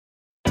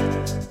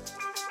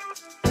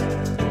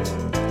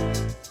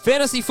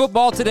Fantasy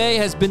Football Today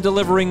has been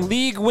delivering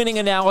league-winning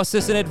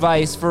analysis and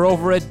advice for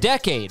over a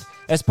decade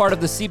as part of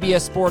the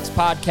CBS Sports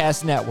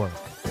Podcast Network.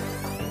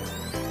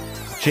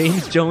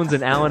 James Jones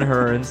and Allen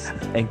Hurns,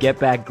 and get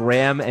back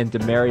Graham and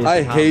Demaryius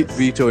I Thomas. hate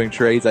vetoing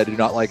trades. I do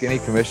not like any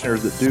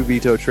commissioners that do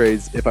veto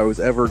trades. If I was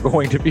ever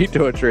going to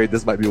veto a trade,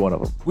 this might be one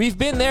of them. We've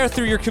been there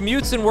through your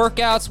commutes and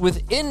workouts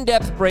with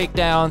in-depth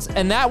breakdowns,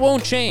 and that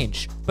won't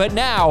change. But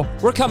now,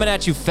 we're coming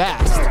at you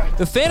fast.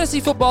 The Fantasy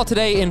Football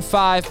Today in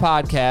 5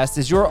 podcast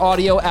is your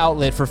audio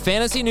outlet for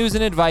fantasy news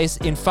and advice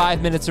in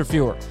 5 minutes or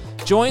fewer.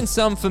 Join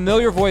some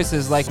familiar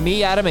voices like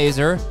me, Adam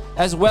Azer,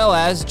 as well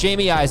as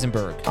Jamie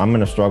Eisenberg. I'm going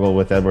to struggle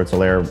with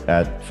Edwards-Helaire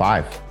at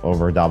 5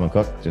 over Dalvin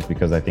Cook just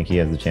because I think he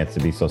has the chance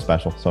to be so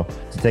special. So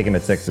to take him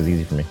at 6 is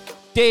easy for me.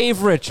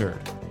 Dave Richard.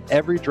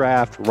 Every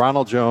draft,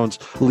 Ronald Jones,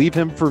 leave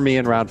him for me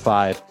in round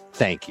 5.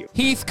 Thank you.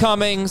 Heath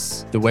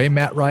Cummings. The way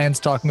Matt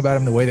Ryan's talking about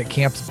him, the way that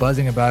camp's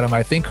buzzing about him,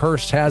 I think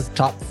Hurst has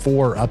top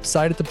 4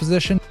 upside at the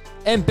position.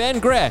 And Ben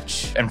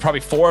Gretsch. And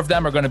probably 4 of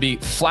them are going to be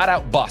flat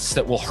out busts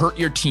that will hurt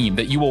your team,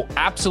 that you will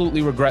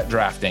absolutely regret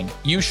drafting.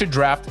 You should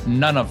draft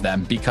none of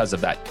them because of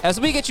that. As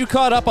we get you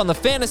caught up on the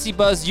fantasy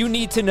buzz you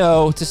need to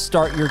know to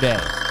start your day.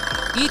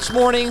 Each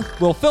morning,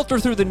 we'll filter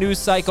through the news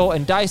cycle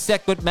and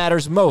dissect what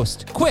matters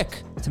most,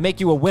 quick, to make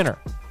you a winner.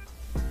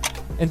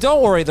 And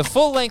don't worry, the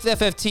full-length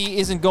FFT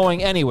isn't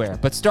going anywhere,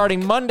 but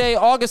starting Monday,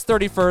 August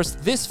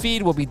 31st, this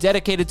feed will be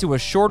dedicated to a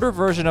shorter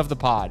version of the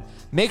pod.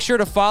 Make sure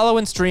to follow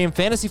and stream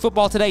Fantasy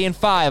Football Today in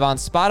 5 on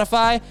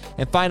Spotify,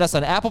 and find us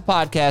on Apple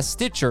Podcasts,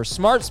 Stitcher,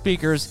 smart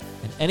speakers,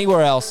 and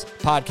anywhere else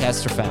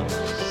podcasts are found.